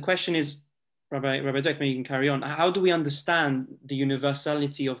the question is, Rabbi Dweck, maybe you can carry on. How do we understand the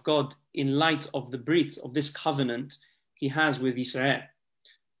universality of God in light of the Brit, of this covenant he has with Israel?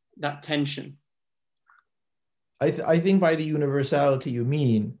 That tension. I think by the universality you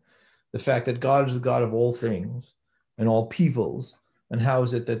mean the fact that God is the God of all things and all peoples, and how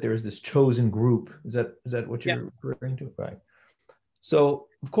is it that there is this chosen group? Is that what you're referring to? Right. So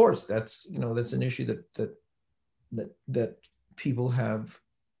of course that's an issue that people have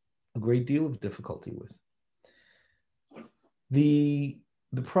a great deal of difficulty with. The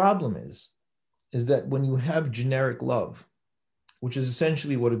problem is that when you have generic love, which is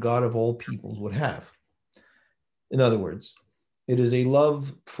essentially what a God of all peoples would have. In other words, it is a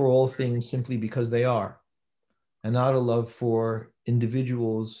love for all things simply because they are, and not a love for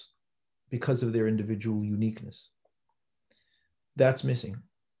individuals because of their individual uniqueness. That's missing.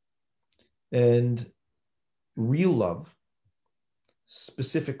 And real love,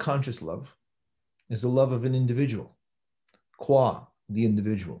 specific conscious love, is the love of an individual, qua the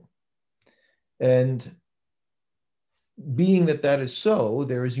individual. And being that is so,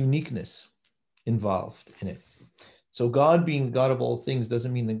 there is uniqueness involved in it. So God being the God of all things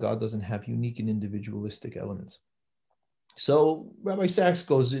doesn't mean that God doesn't have unique and individualistic elements. So Rabbi Sachs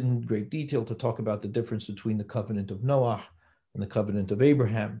goes in great detail to talk about the difference between the covenant of Noah and the covenant of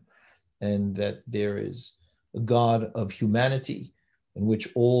Abraham, and that there is a God of humanity in which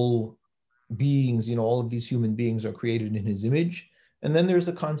all beings, all of these human beings are created in his image. And then there's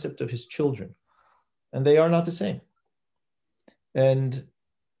the concept of his children, and they are not the same. And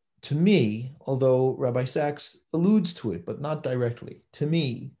to me, although Rabbi Sachs alludes to it, but not directly, to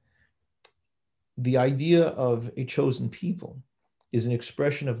me, the idea of a chosen people is an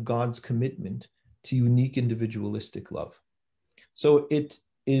expression of God's commitment to unique individualistic love. So it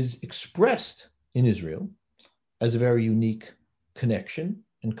is expressed in Israel as a very unique connection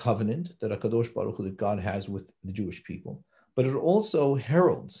and covenant that HaKadosh Baruch Hu, that God has with the Jewish people, but it also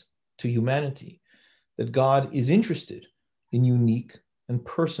heralds to humanity that God is interested in unique and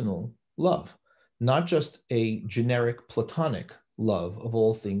personal love, not just a generic platonic love of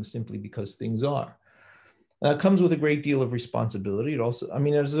all things simply because things are. And that comes with a great deal of responsibility. It also,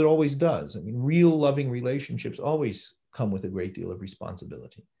 as it always does, real loving relationships always come with a great deal of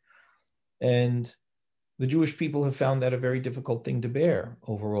responsibility. And the Jewish people have found that a very difficult thing to bear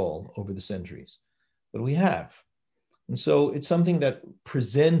overall over the centuries, but we have. And so it's something that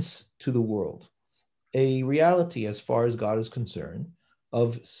presents to the world a reality, as far as God is concerned,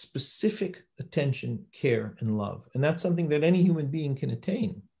 of specific attention, care, and love. And that's something that any human being can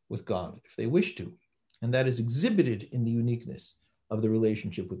attain with God if they wish to. And that is exhibited in the uniqueness of the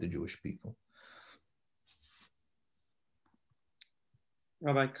relationship with the Jewish people.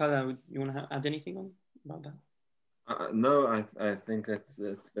 Rabbi Kada, you want to add anything about that? No, I think that's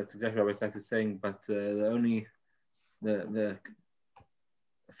exactly what Rabbi Sachs is saying. But the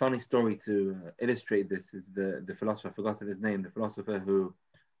funny story to illustrate this is the philosopher. I forgot his name. The philosopher who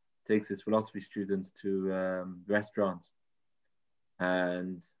takes his philosophy students to restaurants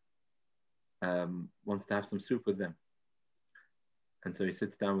and wants to have some soup with them. And so he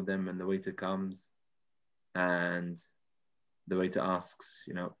sits down with them, and the waiter comes, and the waiter asks,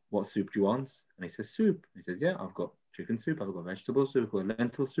 what soup do you want? And he says, soup. He says, yeah, I've got chicken soup, I've got vegetable soup, I've got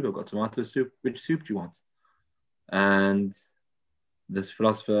lentil soup, I've got tomato soup. Which soup do you want? And this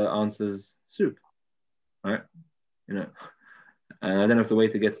philosopher answers, soup. Right? And I don't know if the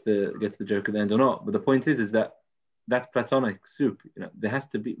waiter gets the joke at the end or not, but the point is that that's Platonic soup. There has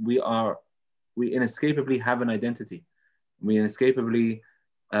to be. We inescapably have an identity. We inescapably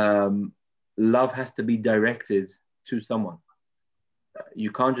love has to be directed to someone.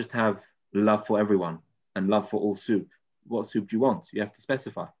 You can't just have love for everyone and love for all soup. What soup do you want? You have to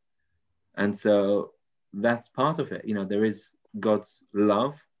specify. And so that's part of it. There is God's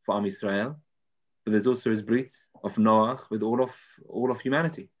love for Am Yisrael, but there's also his brit of Noach with all of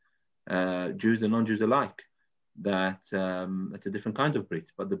humanity, Jews and non-Jews alike. That's a different kind of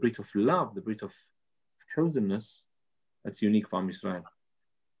brit, but the brit of love, the brit of chosenness, that's unique for Am Yisrael.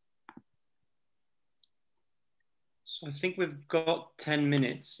 So I think we've got 10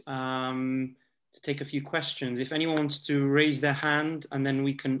 minutes to take a few questions. If anyone wants to raise their hand, and then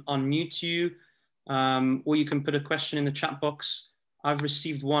we can unmute you, or you can put a question in the chat box. I've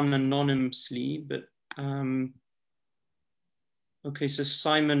received one anonymously, but okay, so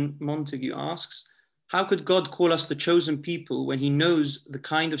Simon Montague asks, how could God call us the chosen people when he knows the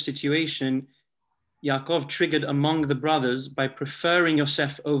kind of situation Yaakov triggered among the brothers by preferring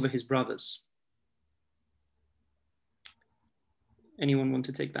Yosef over his brothers? Anyone want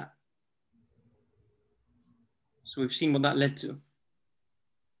to take that? So we've seen what that led to.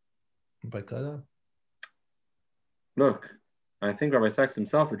 By Kada? Look, I think Rabbi Sachs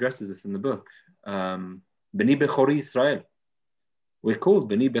himself addresses this in the book. B'ni Bechori Israel. We're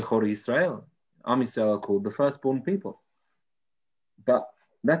called B'ni Bechori Israel. Am Yisrael are called the firstborn people. But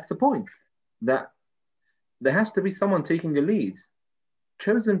that's the point, that there has to be someone taking the lead.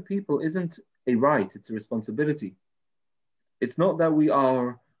 Chosen people isn't a right, it's a responsibility. It's not that we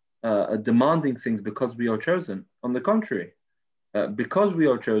are demanding things because we are chosen. On the contrary, because we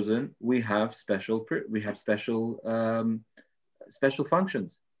are chosen, we have special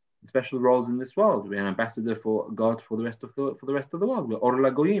functions, special roles in this world. We're an ambassador for God for the rest of the world. We're Or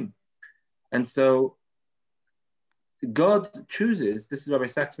LaGoyim. And so God chooses, this is Rabbi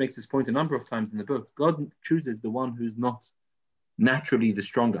Sachs makes this point a number of times in the book, God chooses the one who's not naturally the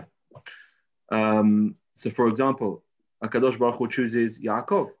stronger. So for example, HaKadosh Baruch Hu chooses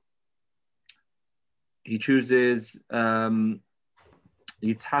Yaakov. He chooses Yitzhak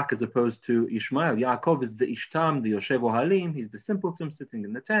as opposed to Ishmael. Yaakov is the Ishtam, the Yoshev Ohalim. He's the simpleton sitting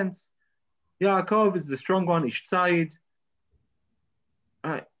in the tents. Yaakov is the strong one, Ishtzayid.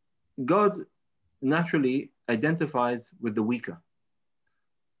 God naturally identifies with the weaker.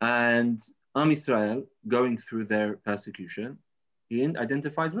 And Am Yisrael, going through their persecution, he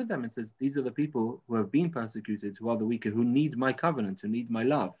identifies with them and says, these are the people who have been persecuted, who are the weaker, who need my covenant, who need my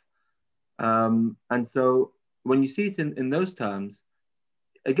love. And so when you see it in those terms,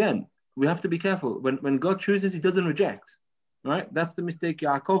 again, we have to be careful. When God chooses, he doesn't reject, right? That's the mistake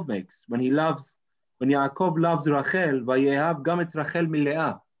Yaakov makes. When Yaakov loves Rachel, Vayehav gam et Rachel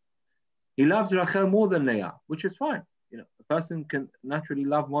mileah. He loves Rachel more than Leah, which is fine. A person can naturally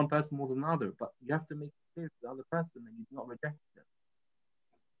love one person more than another, but you have to make it clear to the other person that you've not rejected them.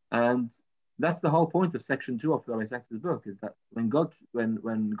 And that's the whole point of section 2 of Rabbi Sachs' book, is that when God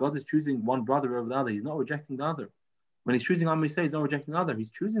is choosing one brother over the other, he's not rejecting the other. When he's choosing Am Yisrael, he's not rejecting the other. He's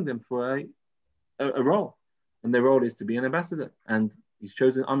choosing them for a role. And their role is to be an ambassador. And he's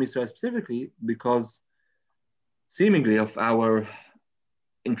chosen Am Yisrael specifically because seemingly of our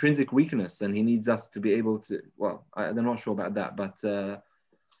intrinsic weakness, and he needs us to be able to, well, I'm not sure about that, but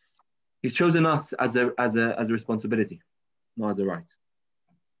he's chosen us as a responsibility, not as a right.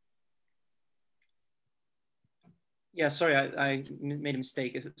 Yeah, sorry, I made a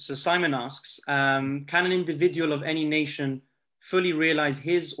mistake. So Simon asks, can an individual of any nation fully realize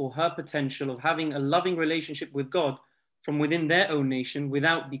his or her potential of having a loving relationship with God from within their own nation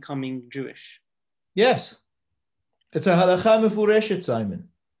without becoming Jewish? Yes. It's a halakha mefureshet, Simon.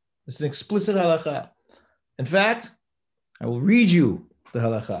 It's an explicit halakha. In fact, I will read you the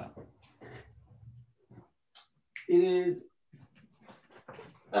halakha. It is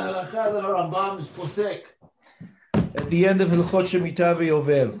a halakha that our Rambam is posek at the end of Hilchot Shemitah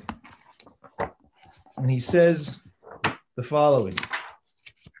v'Yovel. And he says the following.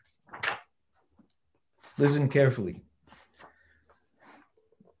 Listen carefully.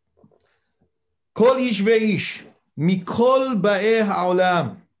 Kol ish ve'ish, mikol ba'eh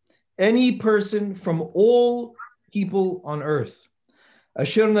ha'olam, any person from all people on earth,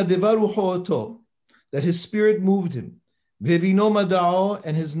 asher nadeva rucho oto, that his spirit moved him, v'evino mada'o,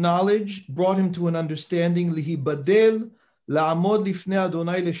 and his knowledge brought him to an understanding, lihibadel la'amod lifnei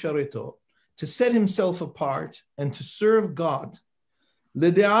Adonai leshareto, to set himself apart and to serve God,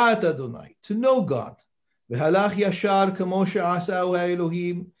 lidi'at Adonai, to know God, v'halach yashar kamo she'asau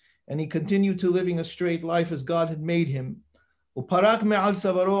ha'elohim, and he continued to living a straight life as God had made him. And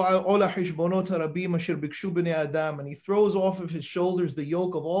he throws off of his shoulders the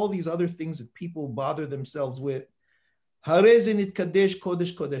yoke of all these other things that people bother themselves with. That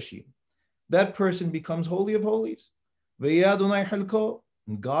person becomes holy of holies.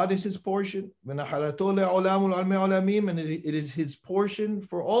 And God is his portion. And it is his portion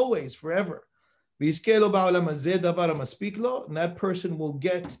for always, forever. And that person will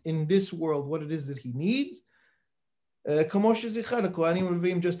get in this world what it is that he needs,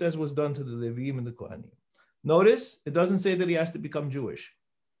 just as was done to the Leviim and the Kohanim. Notice, it doesn't say that he has to become Jewish.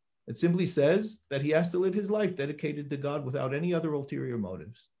 It simply says that he has to live his life dedicated to God without any other ulterior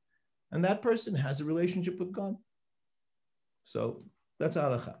motives. And that person has a relationship with God. So that's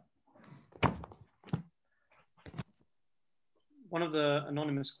halakha. One of the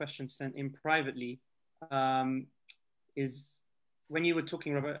anonymous questions sent in privately is when you were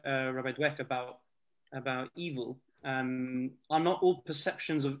talking, Rabbi Dweck, about evil, are not all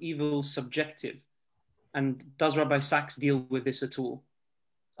perceptions of evil subjective? And does Rabbi Sachs deal with this at all?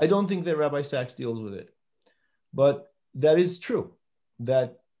 I don't think that Rabbi Sachs deals with it. But that is true,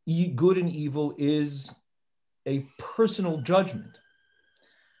 that good and evil is a personal judgment.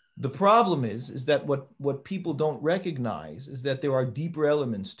 The problem is that what people don't recognize is that there are deeper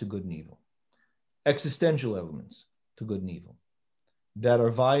elements to good and evil, existential elements to good and evil, that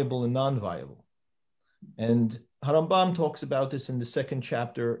are viable and non-viable. And Harambam talks about this in the second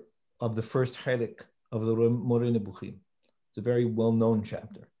chapter of the first Chelik of the Moreh Nebuchim. It's a very well-known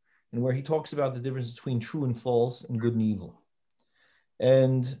chapter, and where he talks about the difference between true and false and good and evil.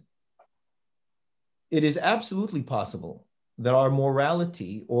 And it is absolutely possible that our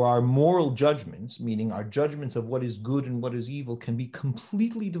morality or our moral judgments, meaning our judgments of what is good and what is evil, can be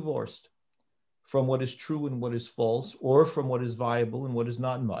completely divorced from what is true and what is false, or from what is viable and what is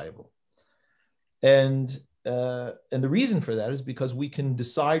not viable. And the reason for that is because we can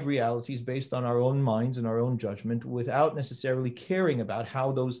decide realities based on our own minds and our own judgment without necessarily caring about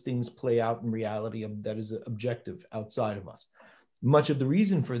how those things play out in reality that is objective outside of us. Much of the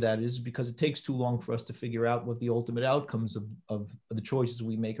reason for that is because it takes too long for us to figure out what the ultimate outcomes of the choices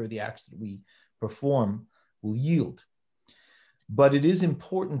we make or the acts that we perform will yield. But it is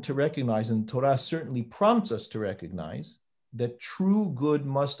important to recognize, and the Torah certainly prompts us to recognize, that true good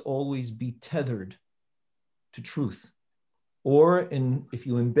must always be tethered to truth. Or if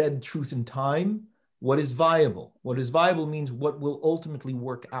you embed truth in time, what is viable? What is viable means what will ultimately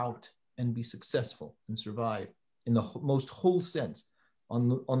work out and be successful and survive in the most whole sense,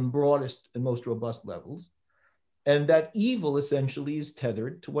 on broadest and most robust levels. And that evil essentially is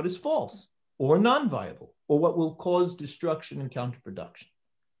tethered to what is false or non-viable, or what will cause destruction and counterproduction.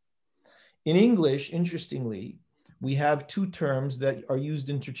 In English, interestingly, we have two terms that are used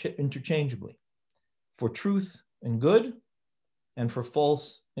interchangeably: for truth and good, and for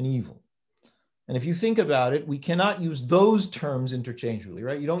false and evil. And if you think about it, we cannot use those terms interchangeably,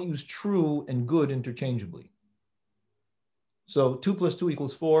 right? You don't use true and good interchangeably. So 2 + 2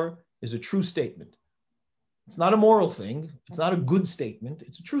 = 4 is a true statement. It's not a moral thing. It's not a good statement.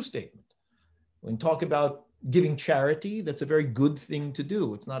 It's a true statement. When we talk about giving charity, that's a very good thing to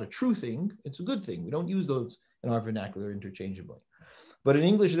do. It's not a true thing. It's a good thing. We don't use those in our vernacular interchangeably. But in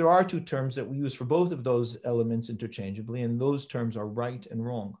English, there are two terms that we use for both of those elements interchangeably, and those terms are right and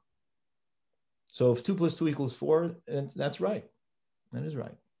wrong. So if 2 + 2 = 4, that's right. That is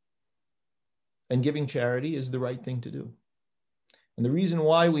right. And giving charity is the right thing to do. And the reason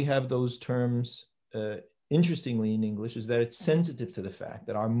why we have those terms, interestingly, in English, is that it's sensitive to the fact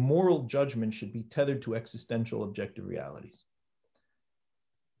that our moral judgment should be tethered to existential objective realities.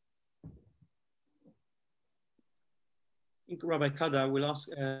 I think Rabbi Kada will ask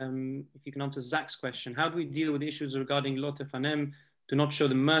if you can answer Zach's question. How do we deal with issues regarding lo tefanem, to not show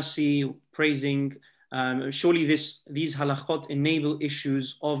the mercy, praising? Surely these halachot enable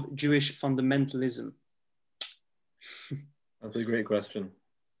issues of Jewish fundamentalism. That's a great question.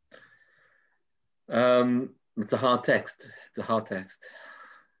 It's a hard text. It's a hard text.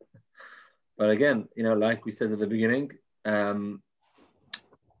 But again, like we said at the beginning,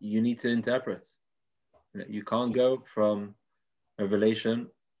 you need to interpret. You can't go from revelation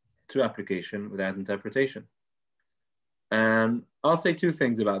to application without interpretation. And I'll say two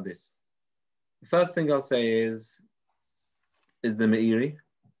things about this. The first thing I'll say is the Meiri,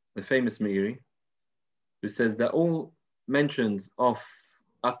 the famous Meiri, who says that all mentions of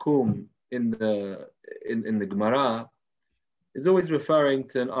akum in the Gemara is always referring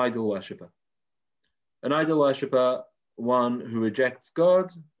to an idol worshipper. An idol worshipper, one who rejects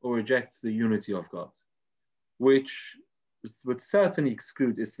God or rejects the unity of God, which would certainly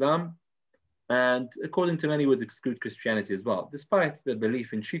exclude Islam, and according to many would exclude Christianity as well. Despite their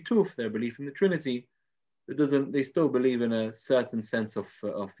belief in Shituf, their belief in the Trinity, they still believe in a certain sense of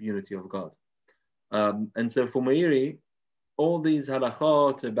unity of God. And so for Meiri, all these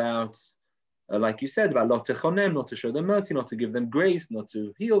halachot about, like you said, about not to chonem, not to show them mercy, not to give them grace, not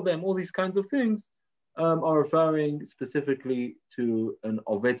to heal them, all these kinds of things are referring specifically to an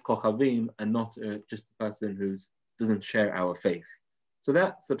oved kochavim and not just a person who doesn't share our faith. So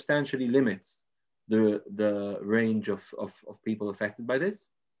that substantially limits the range of people affected by this.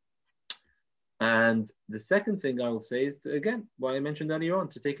 And the second thing I will say is, again, what I mentioned earlier on,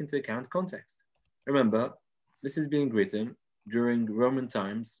 to take into account context. Remember, this is being written during Roman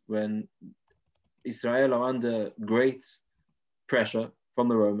times when Israel are under great pressure from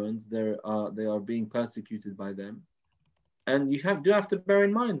the Romans. They are being persecuted by them. And you do have to bear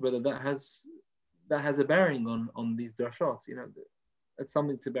in mind whether that has a bearing on these drashot. That's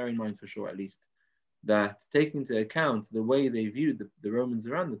something to bear in mind for sure, at least. That taking into account the way they viewed the Romans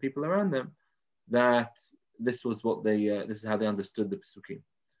around, the people around them, that this was what this is how they understood the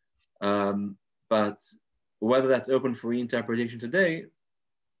Pesukim. But whether that's open for reinterpretation today,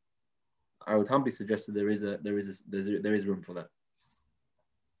 I would humbly suggest that there is room for that.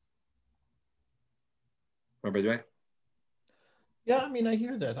 Rabbi Dweck? Yeah, I mean, I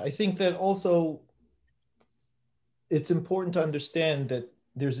hear that. I think that also it's important to understand that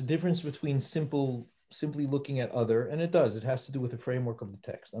there's a difference between simply looking at other, and it has to do with the framework of the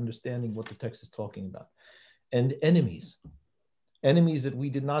text, understanding what the text is talking about, and enemies that we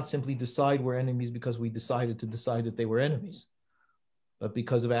did not simply decide were enemies because we decided that they were enemies, but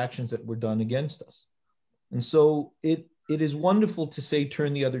because of actions that were done against us. And so it is wonderful to say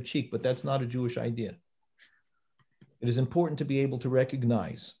turn the other cheek, but that's not a Jewish idea. It is important to be able to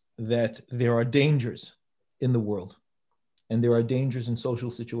recognize that there are dangers in the world, and there are dangers in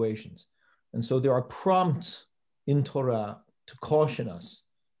social situations. And so there are prompts in Torah to caution us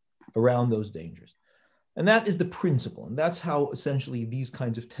around those dangers. And that is the principle. And that's how essentially these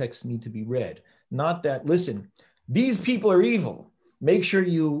kinds of texts need to be read. Not that, listen, these people are evil, make sure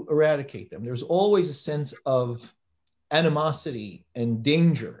you eradicate them. There's always a sense of animosity and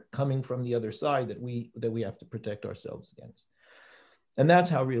danger coming from the other side that we have to protect ourselves against. And that's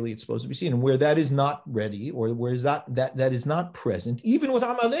how really it's supposed to be seen. And where that is not ready, or where that is not present, even with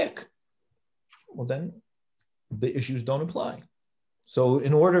Amalek, well, then the issues don't apply. So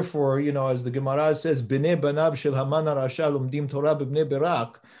in order for, as the Gemara says, Bnei banav shel Haman harasha lomdim Torah b'bnei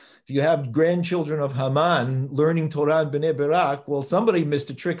Berak, if you have grandchildren of Haman learning Torah in Bnei Berak, well, somebody missed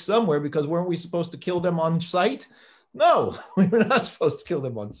a trick somewhere, because weren't we supposed to kill them on sight? No, we were not supposed to kill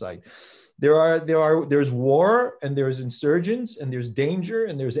them on sight. There's war, and there's insurgents, and there's danger,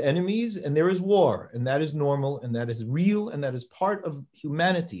 and there's enemies, and there is war, and that is normal, and that is real, and that is part of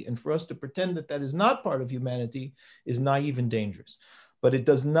humanity. And for us to pretend that that is not part of humanity is naive and dangerous. But it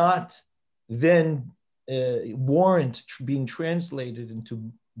does not then warrant being translated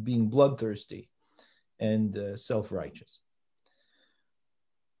into being bloodthirsty and self-righteous.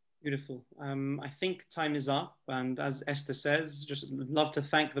 Beautiful. I think time is up. And as Esther says, just love to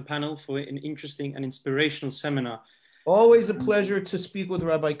thank the panel for an interesting and inspirational seminar. Always a pleasure to speak with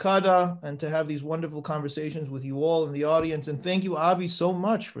Rabbi Kada and to have these wonderful conversations with you all in the audience. And thank you, Avi, so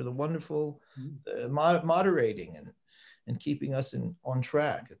much for the wonderful moderating and keeping us on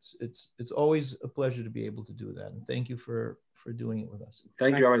track. It's always a pleasure to be able to do that. And thank you for doing it with us.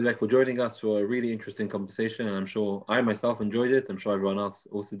 Thank you, Rabbi Dweck, for joining us for a really interesting conversation. And I'm sure I myself enjoyed it. I'm sure everyone else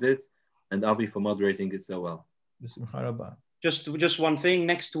also did. And Avi for moderating it so well. Just one thing.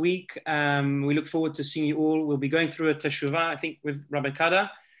 Next week, we look forward to seeing you all. We'll be going through a teshuvah, I think, with Rabbi Kada,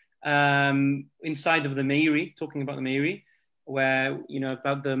 inside of the Meiri, talking about the Meiri, where,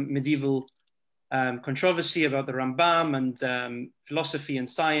 about the medieval controversy about the Rambam and philosophy and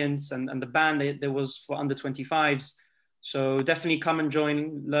science and the ban there was for under 25s. So definitely come and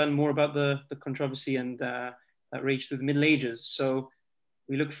join, learn more about the controversy and that raged through the Middle Ages. So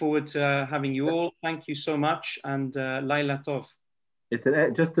we look forward to having you all. Thank you so much, and Laila Tov. It's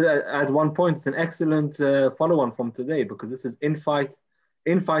just to add one point, it's an excellent follow-on from today, because this is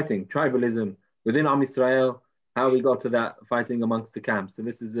infighting, tribalism within Am Israel, how we got to that fighting amongst the camps. So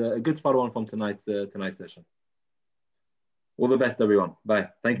this is a good follow-on from tonight's session. All the best, everyone. Bye.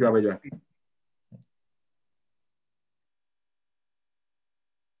 Thank you, Rabbi Dweck.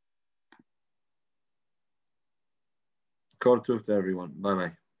 Kol Tov to everyone.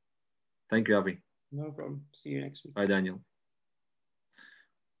 Bye-bye. Thank you, Avi. No problem. See you next week. Bye, Daniel.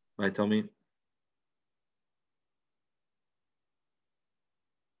 Bye, Tommy.